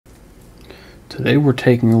Today we're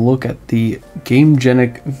taking a look at the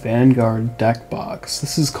GameGenic Vanguard deck box.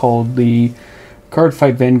 This is called the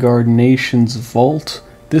Cardfight Vanguard Nations Vault.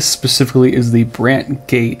 This specifically is the Brant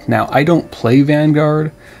Gate. Now, I don't play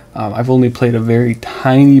Vanguard. I've only played a very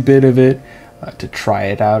tiny bit of it to try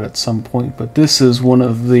it out at some point, but this is one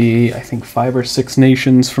of the, I think, 5 or 6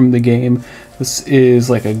 nations from the game. This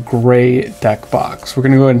is like a gray deck box. We're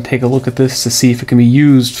going to go ahead and take a look at this to see if it can be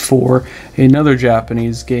used for another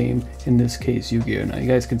Japanese game, in this case Yugioh. Now you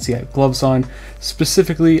guys can see I have gloves on.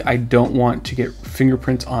 Specifically, I don't want to get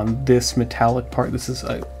fingerprints on this metallic part. This is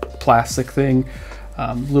a plastic thing,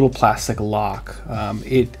 little plastic lock.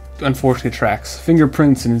 It unfortunately tracks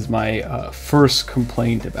fingerprints and is my first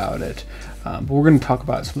complaint about it. But we're going to talk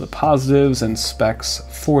about some of the positives and specs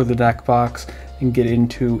for the deck box and get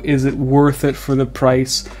into, is it worth it for the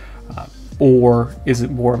price, or is it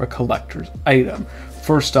more of a collector's item?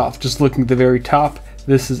 First off, just looking at the very top,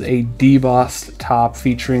 this is a debossed top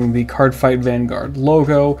featuring the Cardfight Vanguard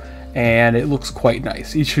logo, and it looks quite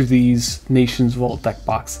nice. Each of these Nations Vault deck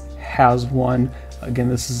box has one. Again,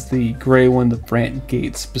 this is the gray one, the Brant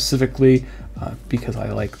Gate specifically, because I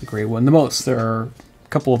like the gray one the most. There are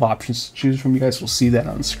couple of options to choose from. You guys will see that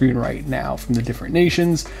on screen right now from the different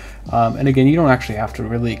nations. And again, you don't actually have to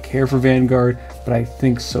really care for Vanguard, but I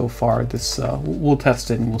think so far this we'll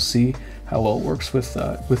test it and we'll see how well it works with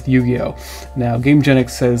Yu-Gi-Oh. Now, GameGenic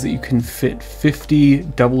says that you can fit 50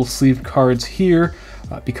 double-sleeved cards here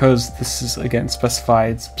because this is again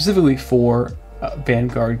specified specifically for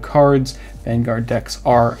Vanguard cards. Vanguard decks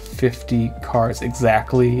are 50 cards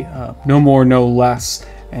exactly, no more, no less,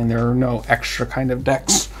 and there are no extra kind of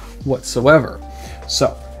decks whatsoever.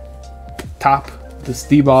 So, top, this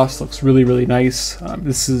deboss looks really, really nice.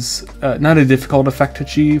 This is not a difficult effect to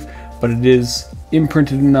achieve, but it is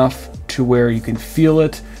imprinted enough to where you can feel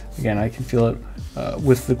it. Again, I can feel it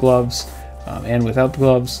with the gloves and without the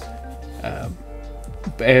gloves,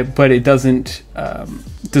 but it doesn't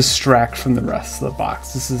distract from the rest of the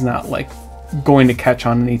box. This is not like going to catch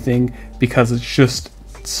on anything because it's just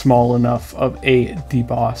small enough of a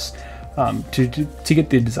deboss to get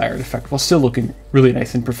the desired effect while still looking really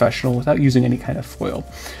nice and professional without using any kind of foil.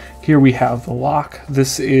 Here we have the lock.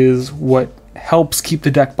 This is what helps keep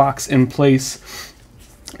the deck box in place,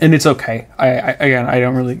 and it's okay. Again, I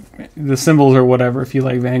don't really, the symbols or whatever, if you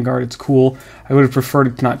like Vanguard, it's cool. I would have preferred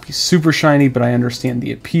it to not be super shiny, but I understand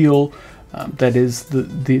the appeal. That is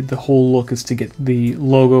the whole look, is to get the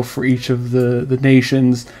logo for each of the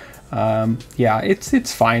nations. Yeah,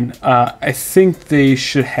 it's fine. I think they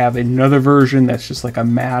should have another version that's just like a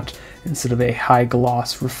matte instead of a high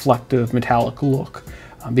gloss reflective metallic look,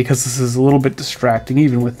 because this is a little bit distracting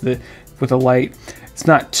even with the light. It's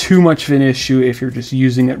not too much of an issue if you're just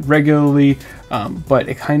using it regularly, but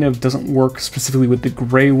it kind of doesn't work specifically with the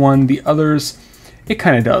gray one. The others, it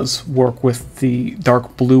kind of does work with the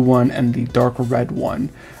dark blue one and the dark red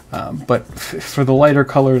one. But for the lighter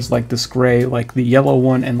colors like this gray, like the yellow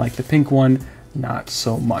one, and like the pink one, not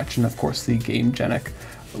so much. And of course the GameGenic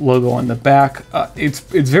logo on the back. It's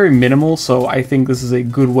very minimal, so I think this is a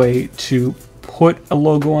good way to put a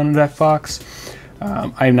logo on a deck box.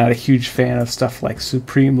 I'm not a huge fan of stuff like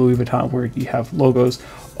Supreme, Louis Vuitton, where you have logos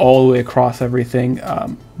all the way across everything.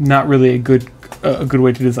 Not really a good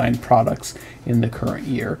way to design products in the current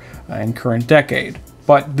year and current decade.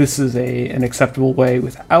 But this is an acceptable way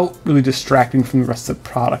without really distracting from the rest of the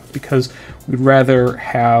product, because we'd rather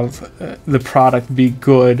have the product be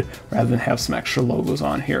good rather than have some extra logos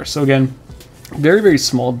on here. So again, very, very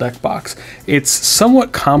small deck box. It's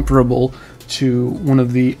somewhat comparable to one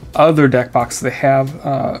of the other deck boxes they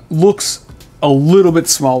have. Looks a little bit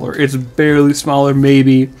smaller. It's barely smaller,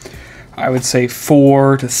 maybe I would say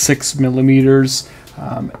 4 to 6 millimeters.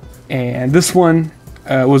 And this one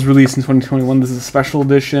was released in 2021. This is a special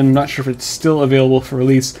edition. I'm not sure if it's still available for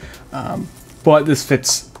release, but this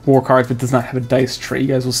fits more cards, but does not have a dice tray. You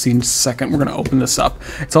guys will see in a second. We're going to open this up.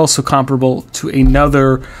 It's also comparable to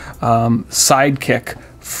another sidekick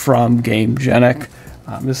from GameGenic.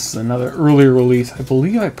 This is another earlier release. I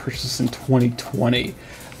believe I purchased this in 2020.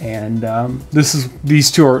 And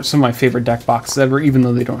these two are some of my favorite deck boxes ever, even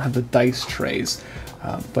though they don't have the dice trays.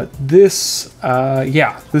 But this,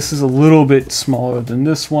 yeah, this is a little bit smaller than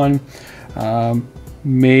this one,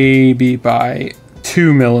 maybe by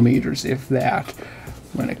 2 millimeters, if that,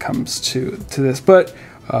 when it comes to this. But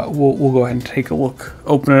we'll go ahead and take a look,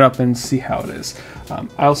 open it up, and see how it is.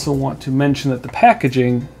 I also want to mention that the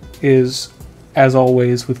packaging is, as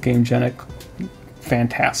always with GameGenic,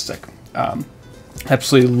 fantastic.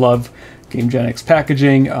 Absolutely love GameGenic's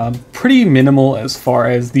packaging. Pretty minimal as far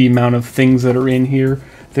as the amount of things that are in here.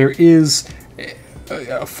 There is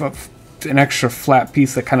an extra flat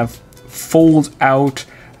piece that kind of folds out.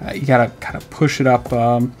 You gotta kind of push it up.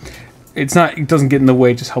 It doesn't get in the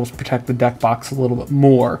way, it just helps protect the deck box a little bit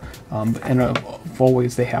more. And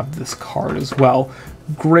always they have this card as well.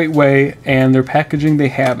 Great way, and their packaging, they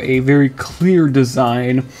have a very clear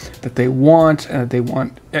design that they want, and they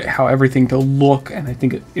want how everything to look, and I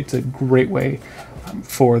think it's a great way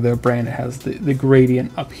for their brand. It has the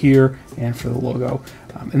gradient up here and for the logo.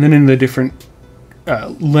 And then in the different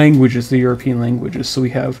languages, the European languages, so we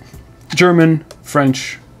have German,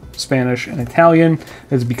 French, Spanish, and Italian.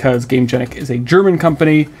 That's because GameGenic is a German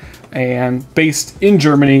company and based in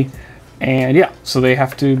Germany. And yeah, so they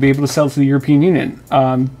have to be able to sell to the European Union.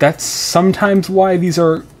 That's sometimes why these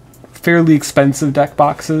are fairly expensive deck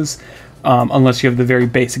boxes, unless you have the very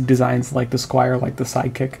basic designs like the Squire, like the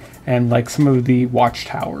Sidekick, and like some of the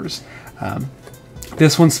Watchtowers.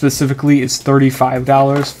 This one specifically is $35,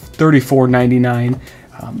 $34.99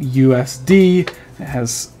 USD. It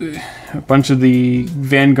has a bunch of the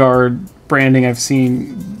Vanguard branding I've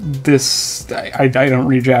seen. This, I don't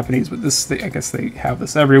read Japanese, but this, I guess they have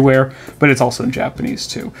this everywhere, but it's also in Japanese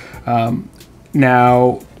too.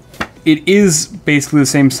 Now, it is basically the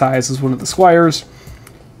same size as one of the Squires,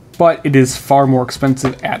 but it is far more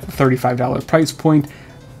expensive at the $35 price point.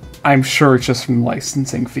 I'm sure it's just from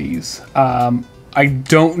licensing fees. I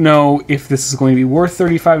don't know if this is going to be worth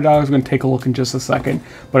 $35. I'm going to take a look in just a second,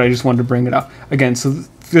 but I just wanted to bring it up. Again, so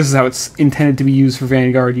this is how it's intended to be used for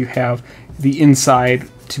Vanguard. You have the inside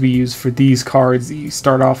to be used for these cards. You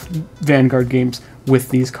start off Vanguard games with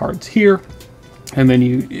these cards here, and then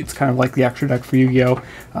it's kind of like the extra deck for Yu-Gi-Oh!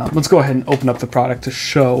 Let's go ahead and open up the product to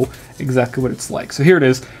show exactly what it's like. So here it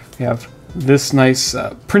is. We have this nice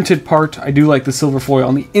printed part. I do like the silver foil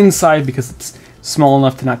on the inside because it's small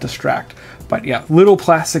enough to not distract. But yeah, little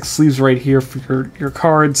plastic sleeves right here for your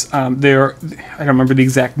cards. I don't remember the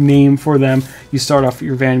exact name for them. You start off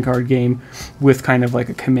your Vanguard game with kind of like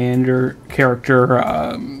a commander character.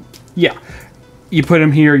 Yeah, you put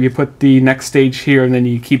them here, you put the next stage here, and then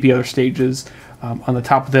you keep the other stages on the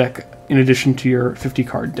top of the deck in addition to your 50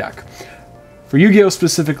 card deck. For Yu-Gi-Oh!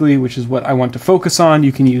 Specifically, which is what I want to focus on,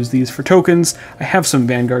 you can use these for tokens. I have some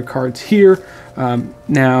Vanguard cards here.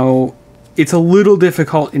 Now, it's a little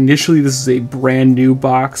difficult. Initially, this is a brand new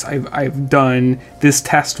box. I've done this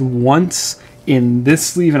test once in this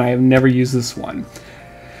sleeve, and I have never used this one.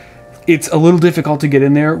 It's a little difficult to get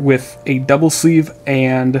in there with a double sleeve,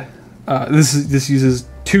 and this uses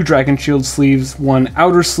 2 Dragon Shield sleeves, 1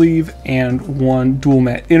 outer sleeve, and 1 dual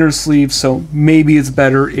matte inner sleeve, so maybe it's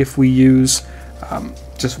better if we use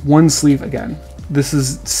just 1 sleeve again. This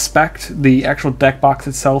is spec'd. The actual deck box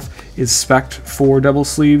itself is spec'd for double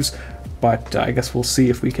sleeves, but I guess we'll see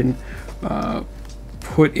if we can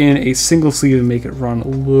put in a single sleeve and make it run a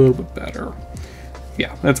little bit better.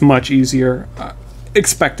 Yeah, that's much easier.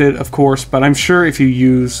 Expected, of course, but I'm sure if you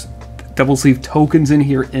use double sleeve tokens in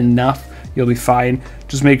here enough, you'll be fine.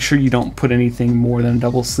 Just make sure you don't put anything more than a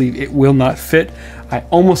double sleeve. It will not fit. I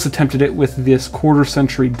almost attempted it with this quarter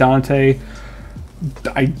century Dante.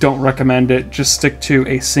 I don't recommend it. Just stick to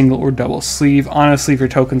a single or double sleeve. Honestly, if your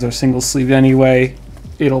tokens are single sleeved anyway,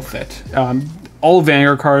 it'll fit. All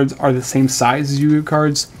Vanguard cards are the same size as Yu-Gi-Oh!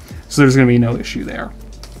 Cards, so there's going to be no issue there.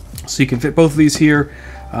 So you can fit both of these here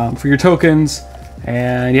for your tokens,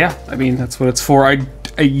 and yeah, I mean, that's what it's for.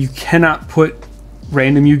 You cannot put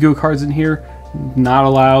random Yu-Gi-Oh! Cards in here. Not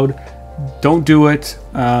allowed. Don't do it.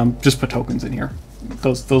 Just put tokens in here.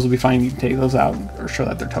 Those will be fine. You can take those out or show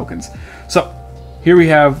that they're tokens. So here we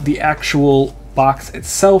have the actual box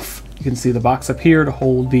itself. You can see the box up here to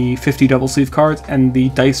hold the 50 double sleeve cards and the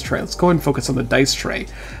dice tray. Let's go ahead and focus on the dice tray.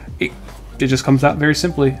 It just comes out very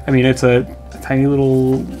simply. I mean, it's a tiny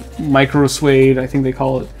little micro suede. I think they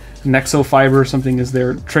call it Nexo Fiber or something is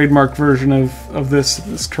their trademark version of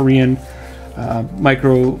this Korean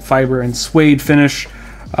micro fiber and suede finish.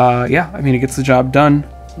 Yeah, I mean, it gets the job done.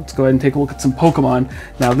 Let's go ahead and take a look at some Pokemon.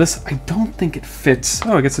 Now this, I don't think it fits.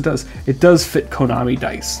 Oh, I guess it does. It does fit Konami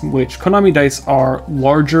dice, which Konami dice are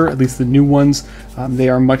larger, at least the new ones. They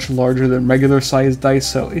are much larger than regular sized dice,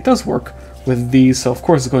 so it does work with these. So of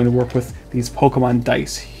course it's going to work with these Pokemon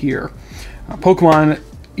dice here. Pokemon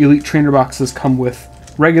Elite Trainer boxes come with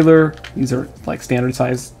regular, these are like standard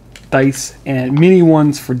sized dice, and mini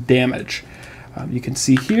ones for damage. You can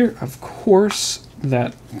see here, of course,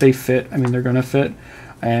 that they fit. I mean, they're going to fit.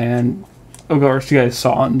 And of course, you guys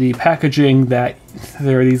saw in the packaging that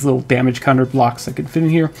there are these little damage counter blocks that can fit in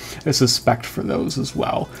here. This is spec'd for those as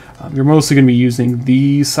well. You're mostly going to be using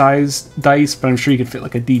these size dice, but I'm sure you can fit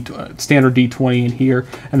like a standard D20 in here.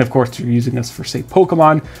 And of course, if you're using this for, say,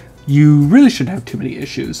 Pokemon, you really shouldn't have too many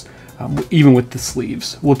issues. even with the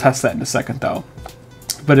sleeves. We'll test that in a second though.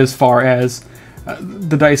 But as far as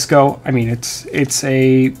the dice go, I mean, it's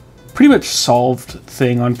a pretty much solved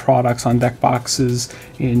thing on products, on deck boxes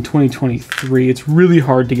in 2023. It's really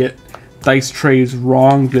hard to get dice trays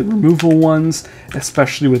wrong, the removable ones,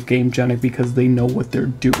 especially with GameGenic, because they know what they're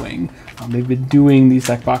doing. They've been doing these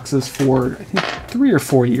deck boxes for, I think, 3 or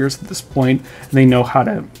 4 years at this point, and they know how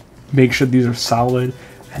to make sure these are solid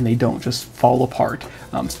and they don't just fall apart.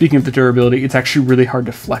 Speaking of the durability, it's actually really hard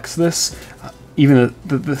to flex this. Even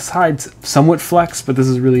the sides somewhat flex, but this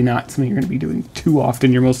is really not something you're going to be doing too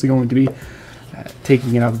often. You're mostly going to be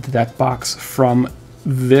taking it out of the deck box from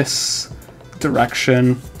this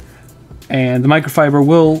direction, and the microfiber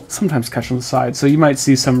will sometimes catch on the side, so you might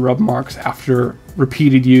see some rub marks after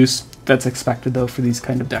repeated use. That's expected though for these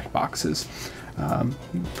kind of deck boxes.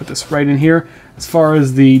 Put this right in here. As far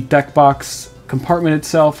as the deck box compartment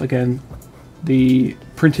itself, again, the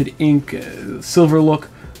printed ink silver look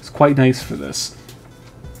is quite nice for this.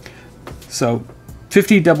 So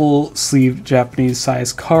 50 double sleeved Japanese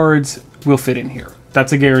size cards will fit in here.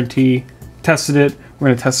 That's a guarantee. Tested it. We're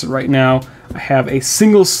going to test it right now. I have a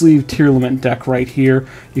single sleeve Tearlament deck right here.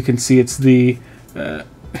 You can see it's the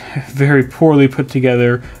very poorly put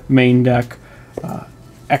together main deck,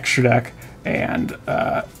 extra deck, and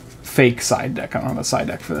fake side deck. I don't have a side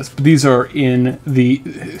deck for this, but these are in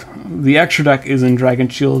the extra deck is in Dragon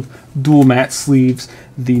Shield dual matte sleeves.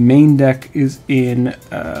 The main deck is in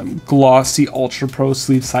glossy Ultra Pro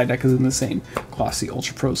sleeve. Side deck is in the same glossy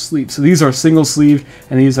Ultra Pro sleeve. So these are single sleeve,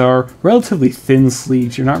 and these are relatively thin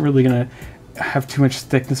sleeves. You're not really going to have too much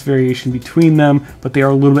thickness variation between them, but they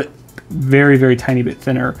are a little bit, very, very tiny bit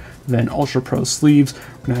thinner than Ultra Pro sleeves.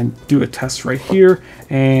 We're going to do a test right here,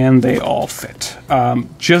 and they all fit.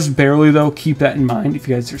 Just barely though, keep that in mind. If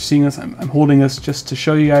you guys are seeing this, I'm holding this just to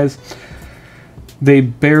show you guys. They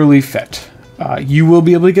barely fit. You will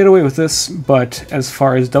be able to get away with this, but as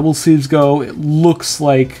far as double sleeves go, it looks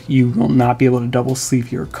like you will not be able to double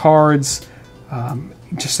sleeve your cards.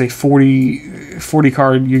 Just a 40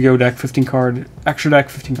 card Yu-Gi-Oh deck, 15 card extra deck,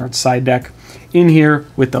 15 card side deck in here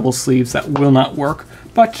with double sleeves. That will not work,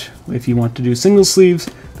 but if you want to do single sleeves,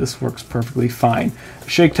 this works perfectly fine.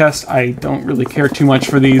 Shake test, I don't really care too much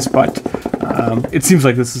for these, but it seems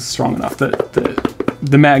like this is strong enough.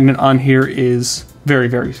 The magnet on here is very,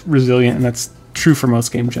 very resilient, and that's true for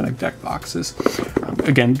most GameGenic deck boxes.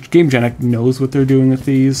 Again, GameGenic knows what they're doing with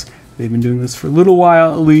these. They've been doing this for a little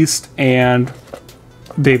while at least, and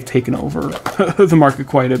they've taken over the market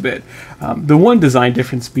quite a bit. The one design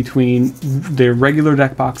difference between their regular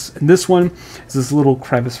deck box and this one is this little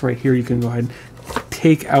crevice right here. You can go ahead and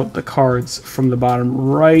take out the cards from the bottom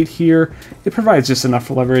right here. It provides just enough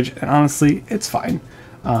leverage, and honestly, it's fine.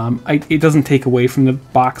 It doesn't take away from the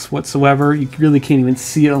box whatsoever. You really can't even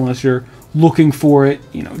see it unless you're looking for it,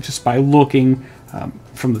 you know, just by looking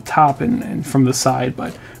from the top and from the side,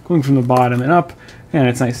 but going from the bottom and up, and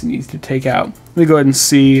it's nice and easy to take out. Let me go ahead and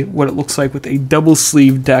see what it looks like with a double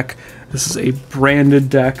sleeve deck. This is a branded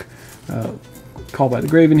deck, called by the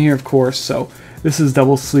Graven here, of course. So this is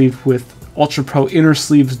double sleeve with Ultra Pro inner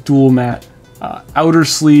sleeves, dual matte outer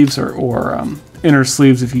sleeves, or inner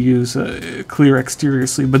sleeves if you use a clear exterior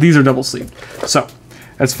sleeve, but these are double sleeved. So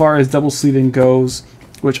as far as double sleeving goes,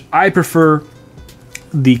 which I prefer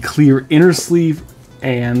the clear inner sleeve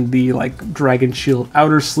and the like Dragon Shield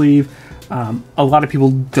outer sleeve. A lot of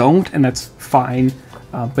people don't, and that's fine,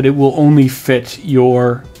 but it will only fit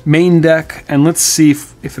your main deck, and let's see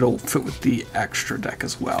if it'll fit with the extra deck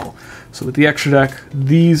as well. So with the extra deck,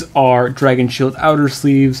 these are Dragon Shield outer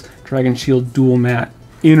sleeves, Dragon Shield dual matte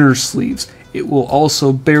inner sleeves. It will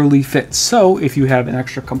also barely fit, so if you have an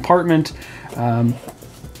extra compartment,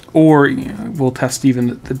 or we'll test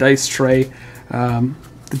even the dice tray.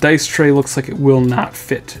 The dice tray looks like it will not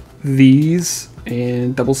fit these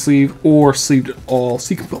in double sleeve or sleeved at all,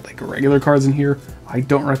 so you can put like regular cards in here. I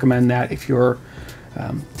don't recommend that if you're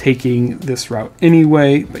taking this route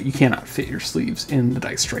anyway, but you cannot fit your sleeves in the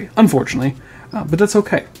dice tray, unfortunately, but that's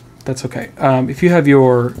okay. That's okay. If you have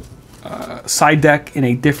your side deck in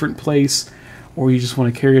a different place, or you just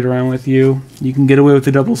want to carry it around with you, you can get away with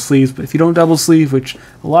the double sleeves. But if you don't double sleeve, which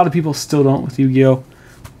a lot of people still don't with Yu-Gi-Oh,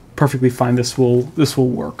 perfectly fine. This will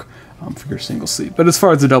work for your single sleeve. But as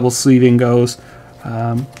far as the double sleeving goes,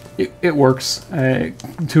 it works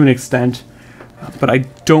to an extent, but I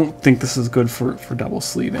don't think this is good for double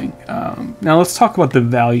sleeving. Now let's talk about the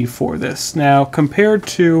value for this. Now compared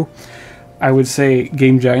to, I would say,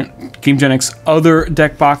 GameGenic's other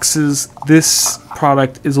deck boxes, this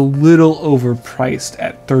product is a little overpriced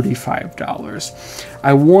at $35.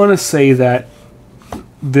 I want to say that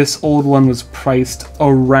this old one was priced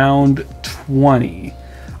around 20.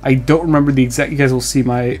 I don't remember the exact. You guys will see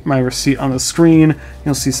my receipt on the screen.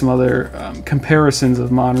 You'll see some other comparisons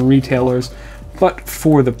of modern retailers. But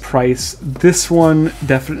for the price, this one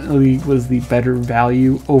definitely was the better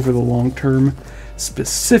value over the long term,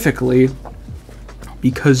 specifically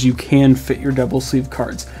because you can fit your double sleeve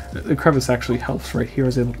cards. The crevice actually helps right here. I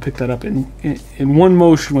was able to pick that up in one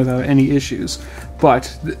motion without any issues.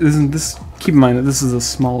 But this keep in mind that this is a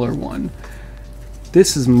smaller one.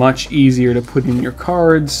 This is much easier to put in your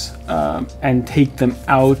cards and take them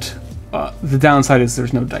out. The downside is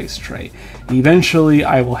there's no dice tray. Eventually,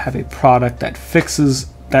 I will have a product that fixes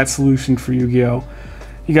that solution for Yu-Gi-Oh!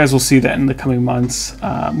 You guys will see that in the coming months.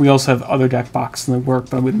 We also have other deck boxes in the work,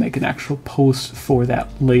 but I would make an actual post for that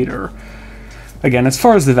later. Again, as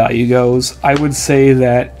far as the value goes, I would say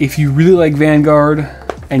that if you really like Vanguard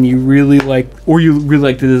and you really like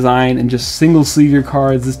the design and just single sleeve your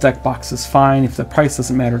cards, this deck box is fine. If the price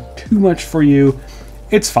doesn't matter too much for you,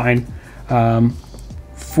 it's fine.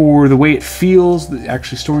 For the way it feels,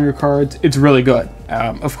 actually storing your cards, it's really good.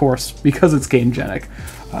 Of course, because it's GameGenic.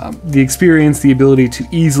 The experience, the ability to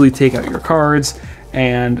easily take out your cards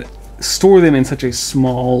and store them in such a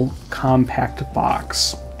small, compact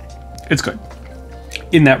box. It's good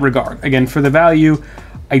in that regard. Again, for the value,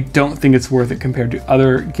 I don't think it's worth it compared to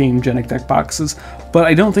other GameGenic deck boxes, but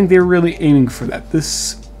I don't think they're really aiming for that.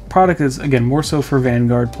 This product is, again, more so for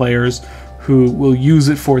Vanguard players who will use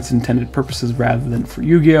it for its intended purposes rather than for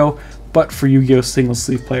Yu-Gi-Oh! But for Yu-Gi-Oh! Single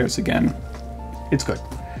sleeve players, again, it's good.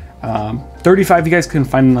 35, you guys can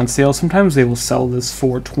find it on sale. Sometimes they will sell this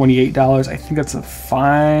for $28. I think that's a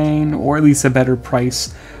fine, or at least a better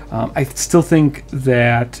price. I still think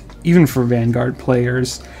that even for Vanguard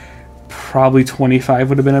players, probably 25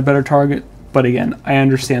 would have been a better target. But again, I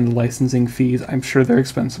understand the licensing fees. I'm sure they're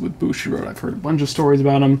expensive with Bushiroad. I've heard a bunch of stories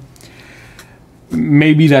about them.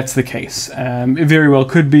 Maybe that's the case. It very well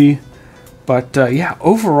could be. But yeah,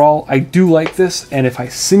 overall, I do like this. And if I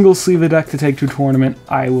single sleeve a deck to take to a tournament,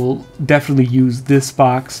 I will definitely use this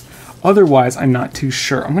box. Otherwise, I'm not too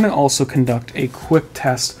sure. I'm going to also conduct a quick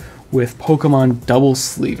test with Pokemon Double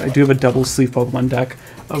Sleeve. I do have a double sleeve Pokemon deck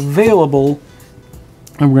available,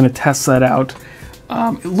 and we're going to test that out.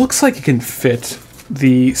 It looks like it can fit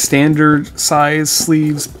the standard size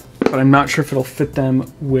sleeves, but I'm not sure if it'll fit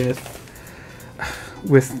them with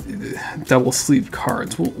double sleeved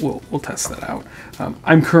cards. We'll test that out.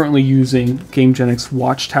 I'm currently using GameGenic's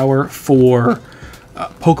Watchtower for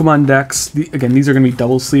Pokemon decks. Again, these are going to be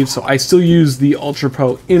double sleeves, so I still use the Ultra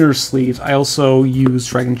Pro inner sleeves. I also use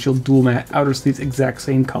Dragon Shield Dual Matte outer sleeves, exact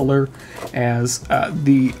same color as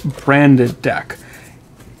the branded deck.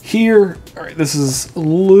 Here, all right, this is a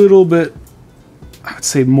little bit, I would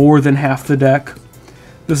say more than half the deck.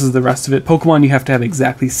 This is the rest of it. Pokemon, you have to have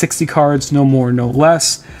exactly 60 cards, no more, no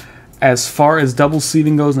less. As far as double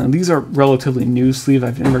sleeving goes, now these are relatively new sleeves.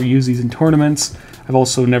 I've never used these in tournaments. I've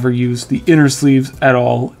also never used the inner sleeves at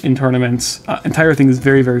all in tournaments. Entire thing is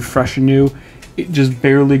very, very fresh and new. It just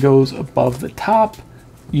barely goes above the top.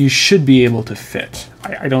 You should be able to fit.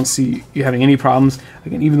 I don't see you having any problems.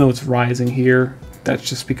 Again, even though it's rising here, that's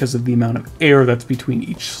just because of the amount of air that's between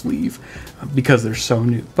each sleeve, because they're so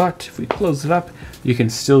new. But if we close it up, you can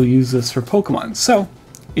still use this for Pokemon. So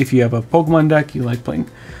if you have a Pokemon deck, you like playing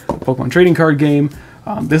a Pokemon trading card game,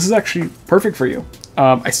 this is actually perfect for you.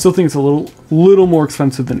 I still think it's a little more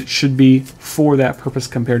expensive than it should be for that purpose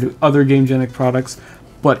compared to other GameGenic products,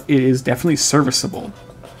 but it is definitely serviceable.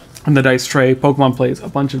 And the dice tray, Pokemon plays a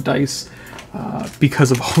bunch of dice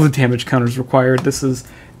because of all the damage counters required. This is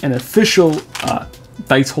an official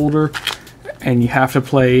dice holder, and you have to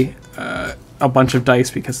play a bunch of dice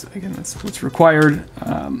because, again, that's what's required.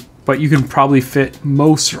 But you can probably fit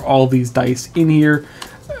most or all these dice in here.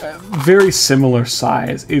 Very similar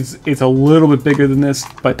size. It's a little bit bigger than this,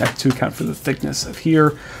 but that's to account for the thickness of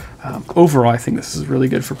here. Overall, I think this is really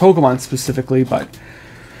good for Pokemon specifically, but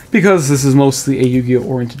because this is mostly a Yu-Gi-Oh!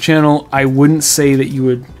 Oriented channel, I wouldn't say that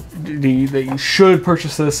you should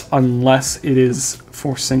purchase this unless it is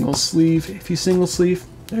for single sleeve. If you single sleeve,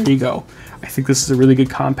 there you go. I think this is a really good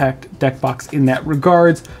compact deck box in that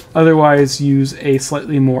regards. Otherwise, use a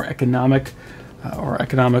slightly more economical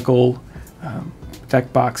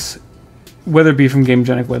deck box, whether it be from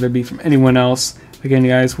GameGenic, whether it be from anyone else. Again,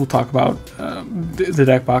 guys, we'll talk about the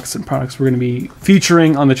deck box and products we're going to be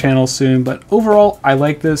featuring on the channel soon. But overall, I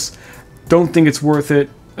like this. Don't think it's worth it,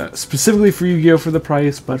 specifically for Yu-Gi-Oh! For the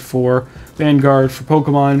price, but for Vanguard, for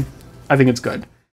Pokemon, I think it's good.